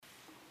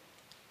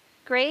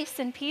Grace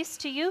and peace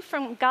to you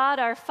from God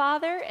our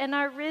Father and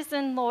our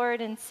risen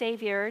Lord and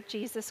Savior,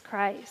 Jesus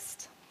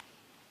Christ.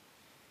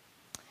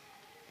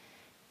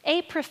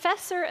 A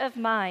professor of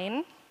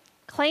mine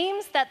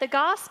claims that the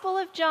Gospel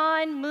of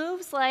John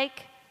moves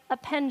like a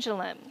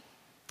pendulum.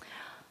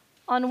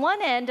 On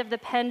one end of the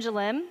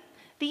pendulum,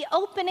 the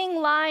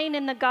opening line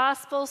in the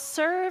Gospel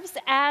serves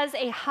as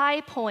a high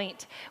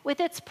point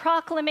with its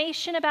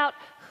proclamation about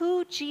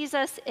who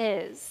Jesus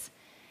is.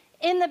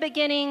 In the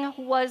beginning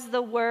was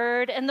the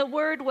Word, and the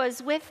Word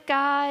was with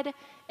God,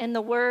 and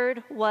the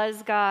Word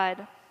was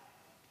God.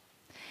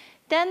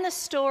 Then the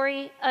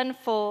story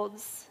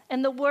unfolds,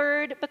 and the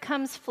Word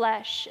becomes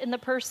flesh in the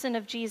person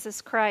of Jesus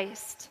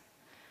Christ.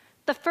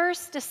 The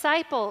first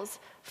disciples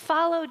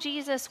follow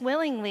Jesus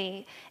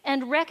willingly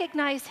and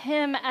recognize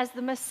him as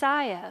the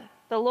Messiah,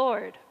 the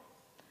Lord.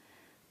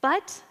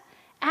 But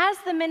as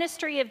the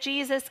ministry of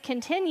Jesus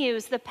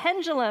continues, the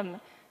pendulum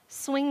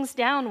swings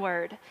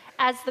downward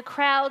as the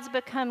crowds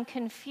become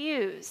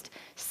confused,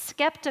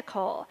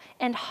 skeptical,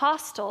 and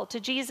hostile to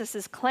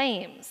Jesus'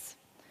 claims.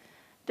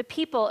 The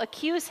people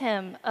accuse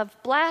him of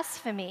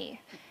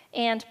blasphemy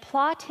and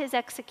plot his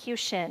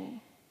execution.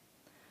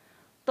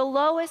 The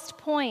lowest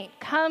point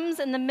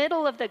comes in the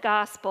middle of the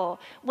gospel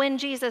when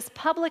Jesus'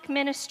 public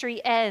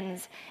ministry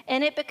ends,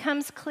 and it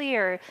becomes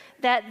clear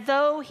that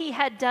though he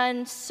had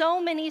done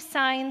so many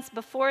signs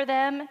before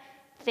them,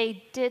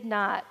 they did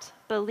not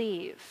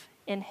believe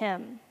in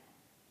him.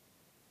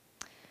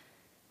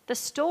 The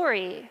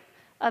story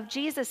of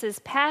Jesus'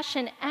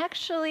 passion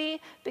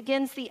actually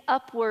begins the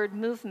upward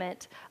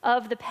movement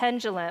of the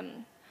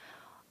pendulum.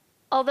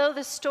 Although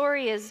the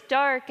story is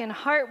dark and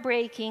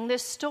heartbreaking, the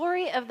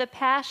story of the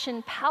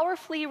Passion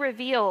powerfully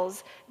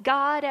reveals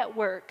God at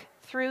work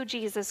through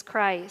Jesus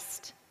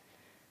Christ.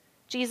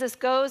 Jesus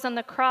goes on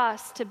the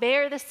cross to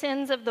bear the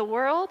sins of the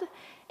world,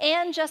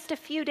 and just a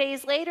few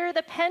days later,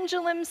 the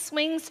pendulum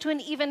swings to an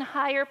even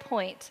higher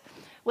point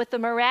with the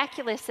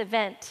miraculous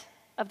event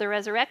of the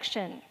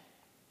resurrection.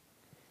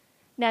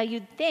 Now,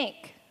 you'd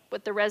think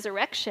with the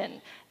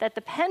resurrection that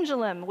the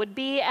pendulum would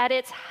be at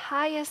its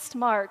highest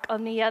mark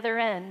on the other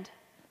end.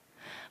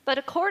 But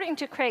according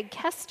to Craig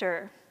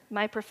Kester,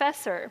 my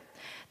professor,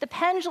 the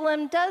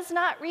pendulum does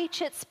not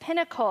reach its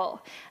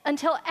pinnacle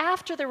until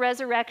after the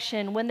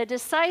resurrection, when the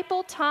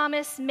disciple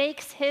Thomas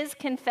makes his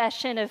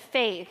confession of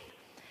faith.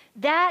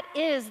 That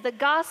is the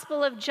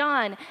Gospel of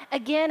John,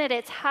 again at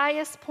its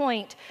highest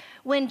point,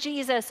 when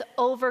Jesus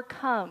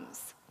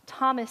overcomes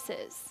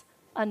Thomas's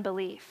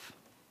unbelief.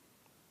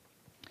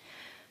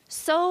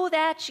 So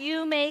that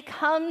you may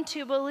come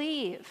to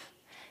believe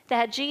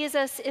that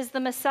Jesus is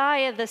the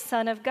Messiah, the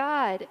Son of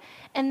God,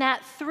 and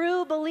that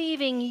through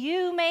believing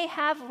you may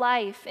have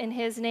life in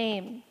his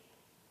name.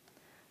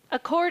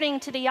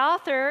 According to the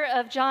author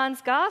of John's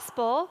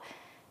Gospel,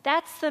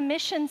 that's the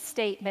mission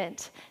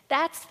statement.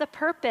 That's the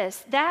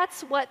purpose.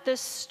 That's what the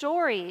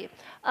story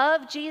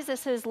of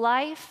Jesus'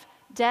 life,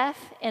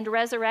 death, and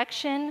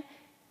resurrection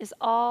is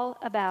all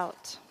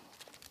about.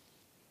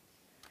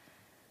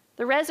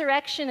 The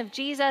resurrection of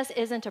Jesus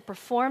isn't a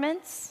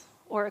performance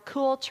or a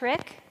cool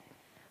trick.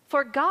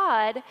 For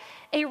God,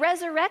 a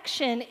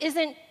resurrection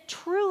isn't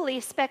truly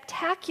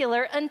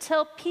spectacular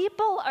until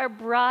people are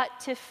brought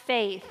to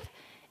faith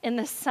in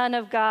the Son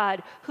of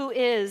God who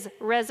is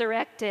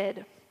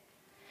resurrected.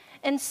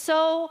 And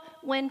so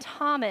when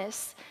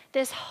Thomas,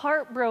 this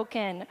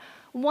heartbroken,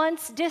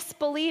 once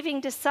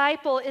disbelieving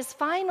disciple, is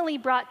finally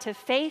brought to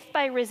faith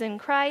by risen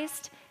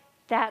Christ,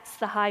 that's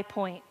the high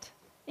point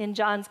in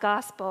John's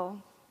Gospel.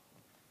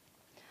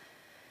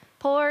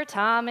 Poor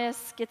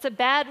Thomas gets a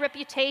bad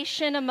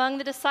reputation among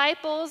the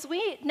disciples.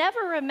 We never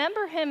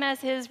remember him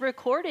as his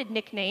recorded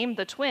nickname,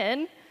 the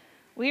Twin.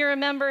 We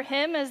remember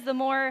him as the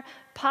more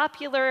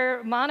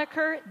popular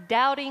moniker,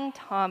 Doubting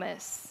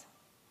Thomas.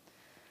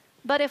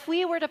 But if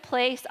we were to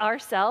place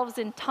ourselves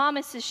in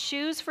Thomas's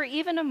shoes for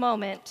even a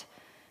moment,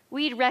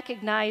 we'd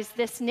recognize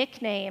this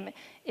nickname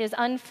is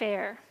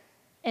unfair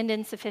and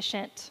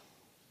insufficient.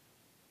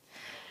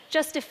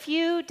 Just a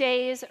few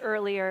days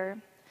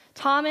earlier,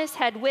 Thomas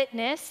had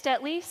witnessed,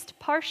 at least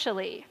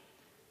partially,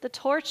 the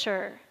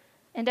torture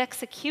and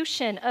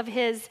execution of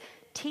his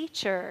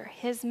teacher,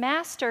 his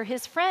master,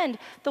 his friend,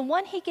 the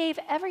one he gave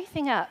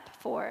everything up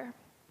for.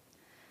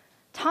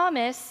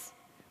 Thomas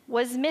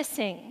was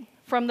missing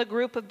from the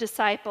group of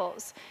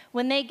disciples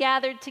when they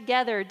gathered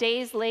together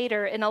days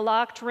later in a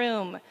locked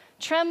room,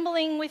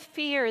 trembling with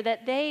fear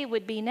that they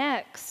would be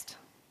next.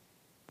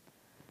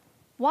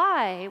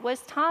 Why was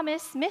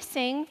Thomas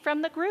missing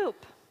from the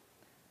group?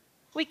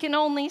 We can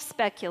only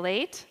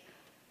speculate.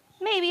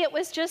 Maybe it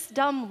was just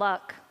dumb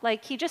luck,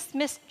 like he just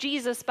missed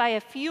Jesus by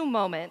a few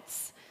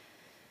moments.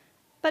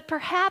 But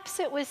perhaps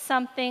it was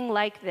something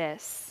like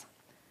this.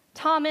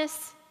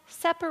 Thomas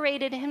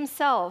separated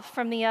himself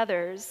from the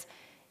others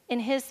in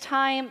his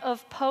time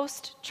of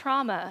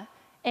post-trauma,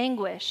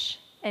 anguish,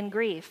 and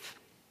grief.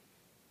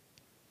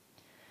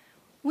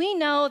 We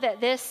know that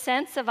this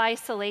sense of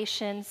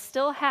isolation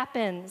still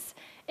happens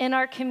in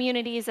our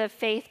communities of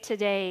faith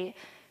today,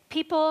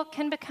 People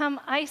can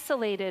become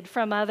isolated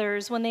from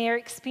others when they are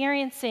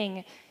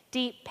experiencing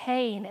deep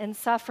pain and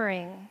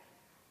suffering.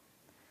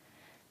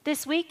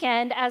 This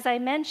weekend, as I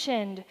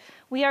mentioned,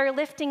 we are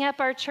lifting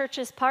up our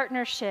church's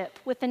partnership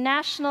with the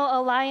National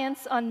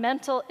Alliance on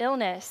Mental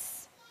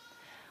Illness.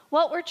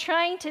 What we're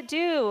trying to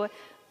do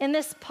in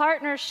this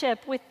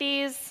partnership with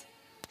these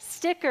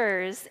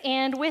stickers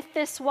and with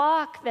this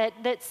walk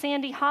that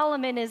Sandy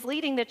Holloman is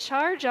leading the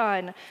charge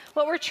on,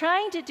 what we're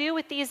trying to do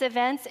with these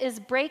events is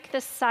break the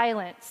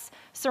silence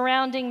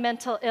surrounding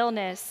mental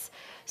illness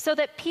so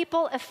that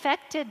people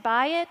affected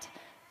by it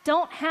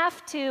don't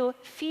have to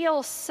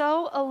feel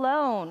so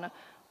alone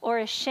or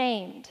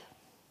ashamed.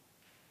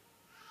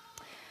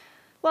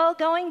 Well,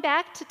 going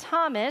back to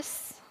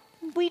Thomas,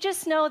 we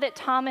just know that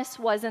Thomas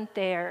wasn't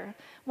there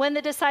when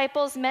the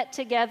disciples met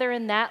together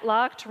in that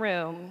locked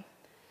room.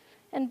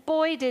 And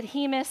boy, did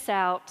he miss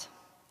out.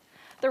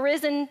 The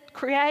risen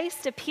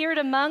Christ appeared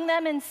among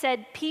them and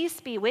said,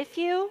 "Peace be with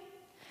you."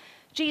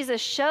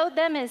 Jesus showed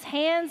them his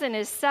hands and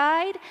his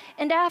side,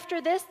 and after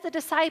this, the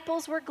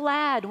disciples were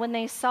glad when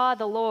they saw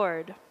the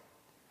Lord.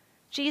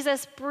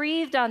 Jesus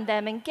breathed on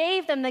them and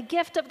gave them the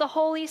gift of the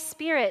Holy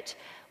Spirit,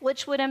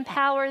 which would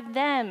empower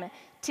them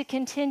to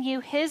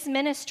continue his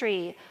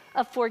ministry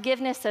of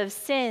forgiveness of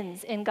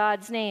sins in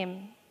God's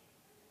name.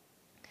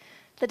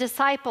 The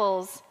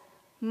disciples,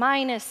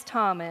 minus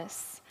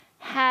Thomas,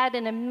 had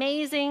an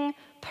amazing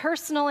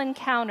personal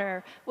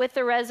encounter with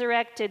the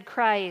resurrected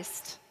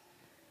Christ.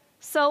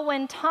 So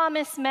when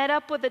Thomas met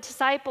up with the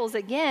disciples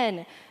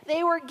again,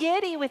 they were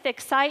giddy with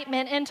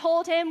excitement and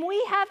told him,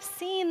 "We have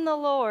seen the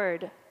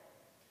Lord."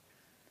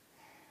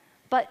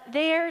 But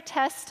their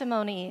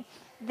testimony,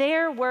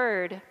 their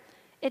word,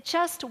 it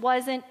just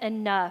wasn't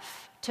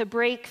enough to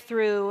break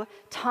through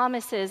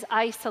Thomas's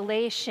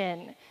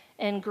isolation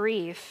and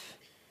grief.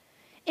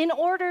 In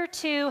order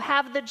to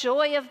have the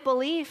joy of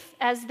belief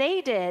as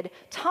they did,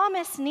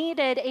 Thomas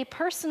needed a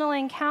personal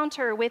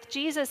encounter with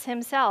Jesus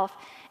himself,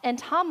 and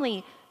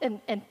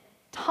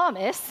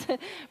Thomas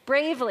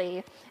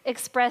bravely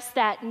expressed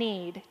that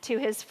need to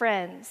his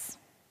friends.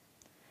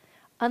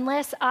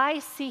 "Unless I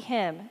see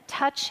him,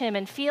 touch him,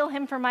 and feel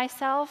him for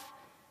myself,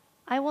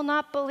 I will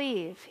not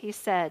believe," he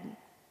said.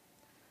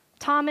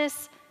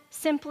 Thomas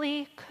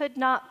simply could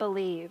not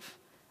believe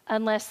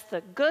unless the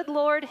good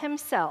Lord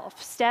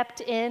himself stepped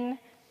in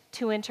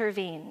to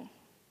intervene,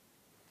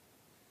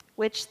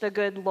 which the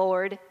good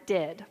Lord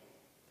did.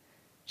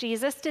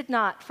 Jesus did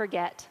not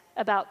forget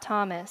about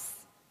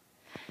Thomas.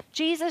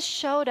 Jesus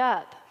showed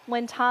up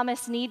when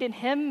Thomas needed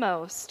him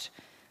most,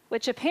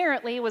 which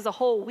apparently was a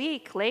whole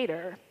week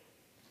later.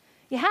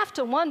 You have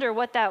to wonder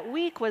what that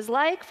week was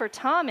like for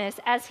Thomas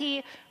as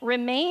he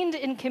remained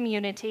in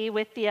community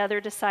with the other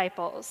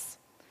disciples.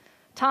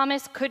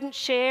 Thomas couldn't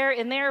share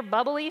in their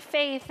bubbly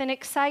faith and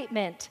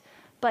excitement,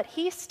 but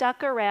he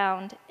stuck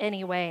around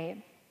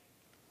anyway.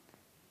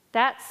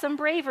 That's some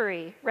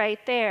bravery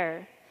right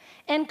there.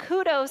 And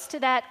kudos to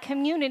that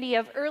community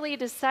of early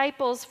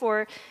disciples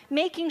for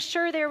making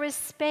sure there was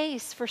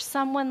space for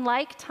someone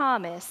like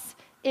Thomas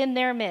in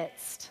their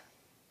midst.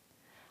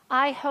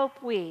 I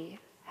hope we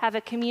have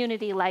a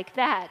community like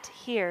that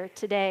here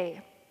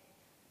today.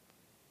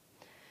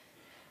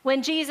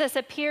 When Jesus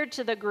appeared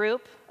to the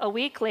group a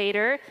week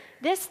later,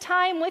 this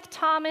time with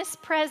Thomas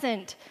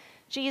present,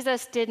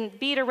 Jesus didn't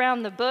beat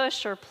around the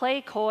bush or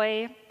play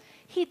coy.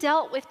 He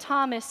dealt with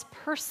Thomas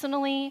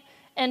personally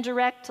and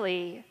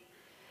directly.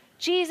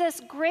 Jesus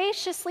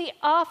graciously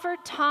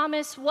offered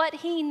Thomas what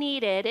he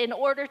needed in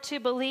order to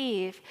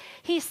believe.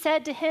 He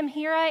said to him,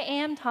 "Here I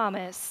am,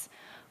 Thomas.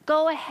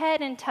 Go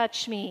ahead and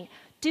touch me.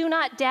 Do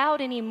not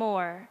doubt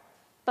anymore,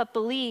 but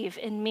believe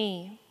in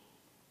me."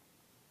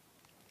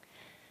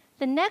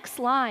 The next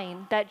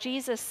line that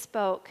Jesus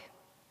spoke,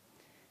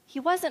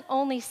 he wasn't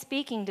only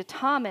speaking to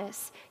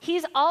Thomas,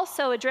 he's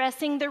also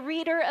addressing the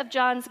reader of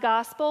John's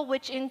gospel,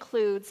 which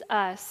includes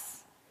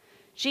us.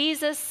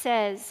 Jesus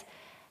says,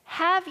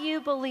 "Have you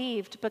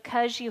believed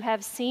because you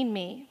have seen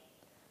me?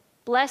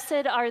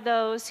 Blessed are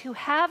those who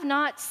have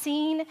not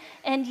seen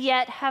and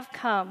yet have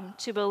come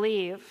to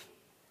believe."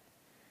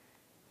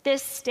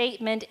 This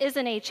statement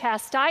isn't a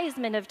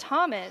chastisement of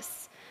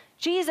Thomas.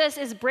 Jesus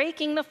is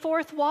breaking the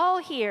fourth wall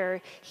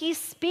here. He's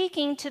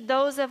speaking to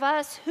those of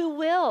us who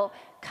will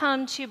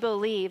come to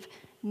believe,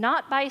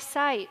 not by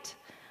sight,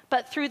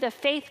 but through the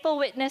faithful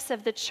witness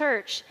of the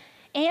church,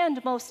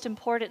 and most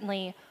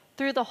importantly,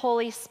 through the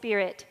Holy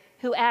Spirit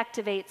who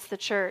activates the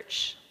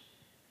church.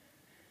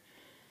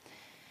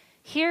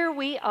 Here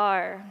we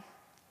are,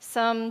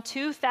 some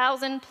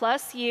 2,000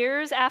 plus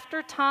years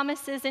after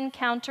Thomas's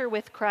encounter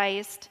with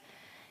Christ,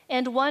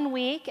 and 1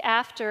 week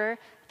after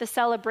the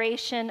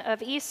celebration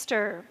of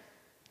Easter.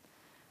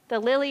 The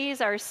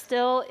lilies are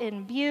still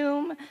in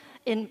bloom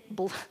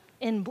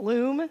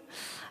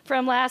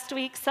from last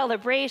week's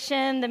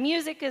celebration. The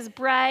music is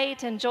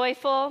bright and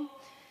joyful,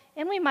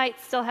 and we might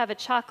still have a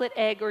chocolate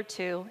egg or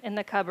two in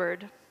the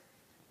cupboard.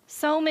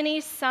 So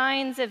many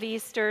signs of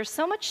Easter,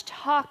 so much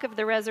talk of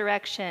the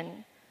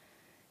resurrection.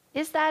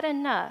 Is that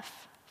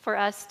enough for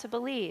us to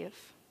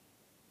believe?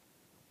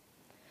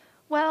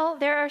 Well,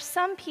 there are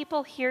some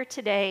people here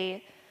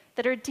today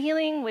that are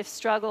dealing with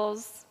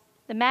struggles,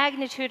 the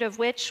magnitude of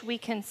which we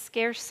can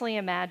scarcely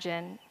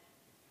imagine.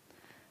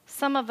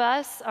 Some of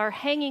us are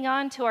hanging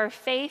on to our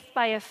faith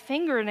by a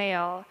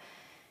fingernail,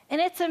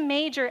 and it's a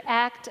major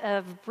act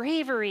of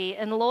bravery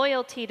and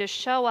loyalty to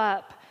show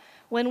up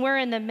when we're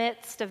in the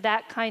midst of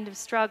that kind of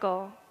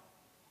struggle.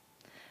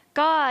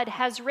 God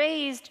has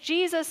raised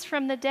Jesus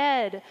from the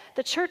dead,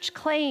 the church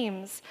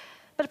claims,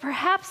 but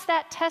perhaps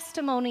that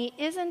testimony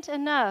isn't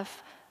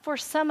enough for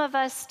some of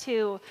us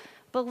to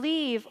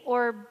believe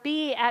or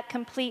be at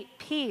complete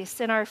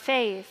peace in our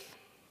faith.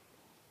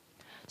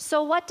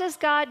 So what does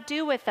God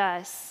do with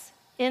us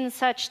in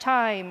such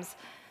times?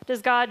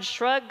 Does God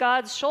shrug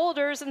God's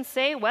shoulders and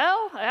say,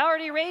 well, I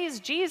already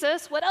raised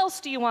Jesus, what else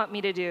do you want me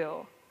to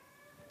do?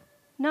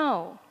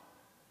 No.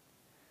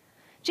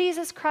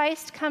 Jesus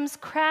Christ comes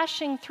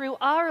crashing through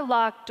our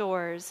locked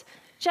doors,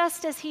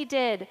 just as he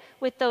did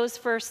with those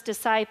first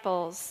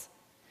disciples.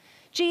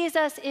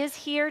 Jesus is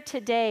here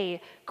today,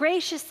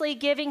 graciously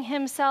giving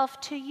himself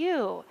to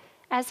you,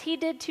 as he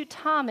did to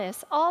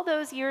Thomas all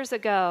those years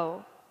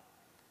ago.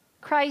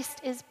 Christ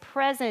is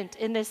present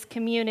in this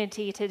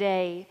community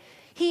today.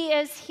 He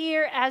is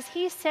here as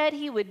he said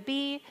he would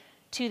be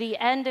to the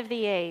end of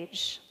the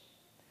age.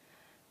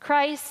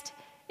 Christ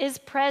is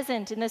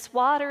present in this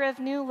water of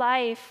new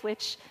life,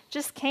 which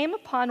just came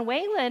upon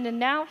Waylon, and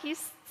now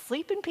he's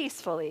sleeping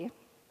peacefully.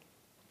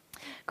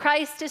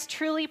 Christ is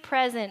truly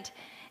present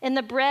in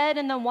the bread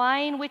and the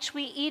wine which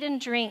we eat and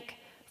drink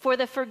for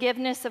the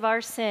forgiveness of our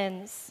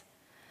sins.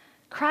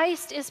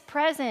 Christ is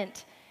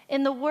present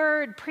in the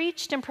word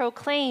preached and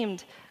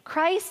proclaimed.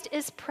 Christ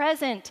is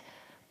present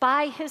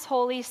by his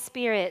Holy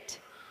Spirit.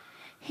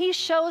 He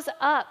shows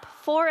up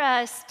for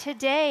us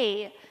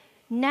today,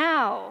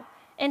 now,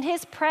 and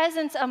his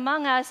presence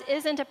among us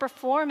isn't a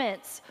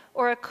performance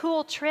or a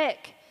cool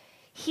trick.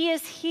 He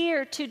is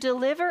here to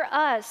deliver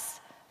us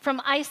from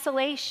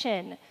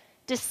isolation,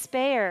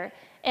 despair,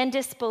 and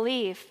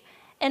disbelief,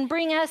 and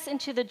bring us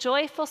into the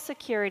joyful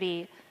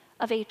security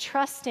of a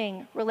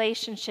trusting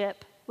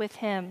relationship with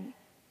him.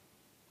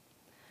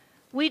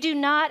 We do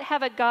not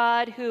have a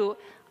God who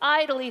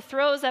idly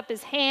throws up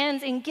his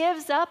hands and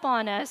gives up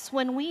on us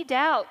when we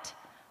doubt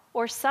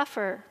or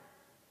suffer.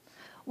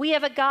 We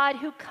have a God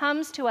who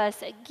comes to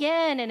us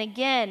again and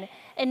again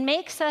and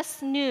makes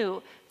us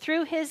new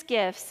through his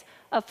gifts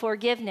of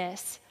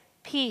forgiveness,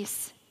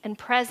 peace, and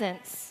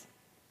presence.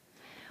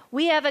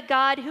 We have a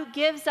God who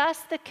gives us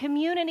the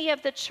community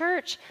of the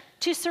church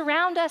to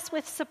surround us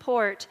with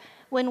support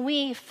when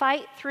we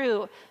fight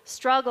through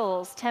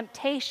struggles,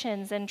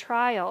 temptations, and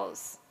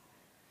trials.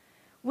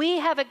 We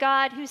have a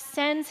God who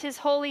sends his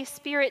Holy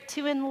Spirit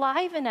to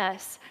enliven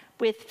us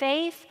with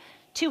faith,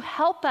 to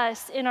help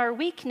us in our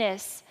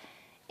weakness,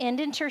 and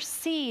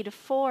intercede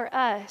for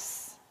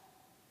us.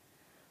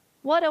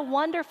 What a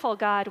wonderful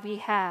God we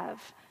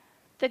have,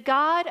 the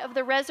God of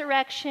the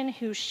resurrection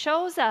who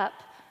shows up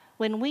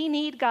when we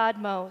need God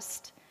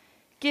most,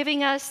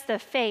 giving us the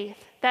faith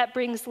that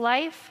brings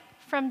life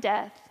from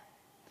death,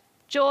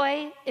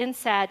 joy in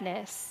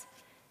sadness,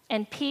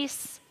 and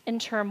peace in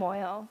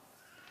turmoil.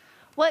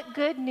 What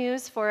good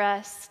news for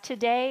us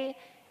today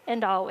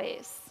and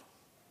always.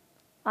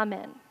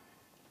 Amen.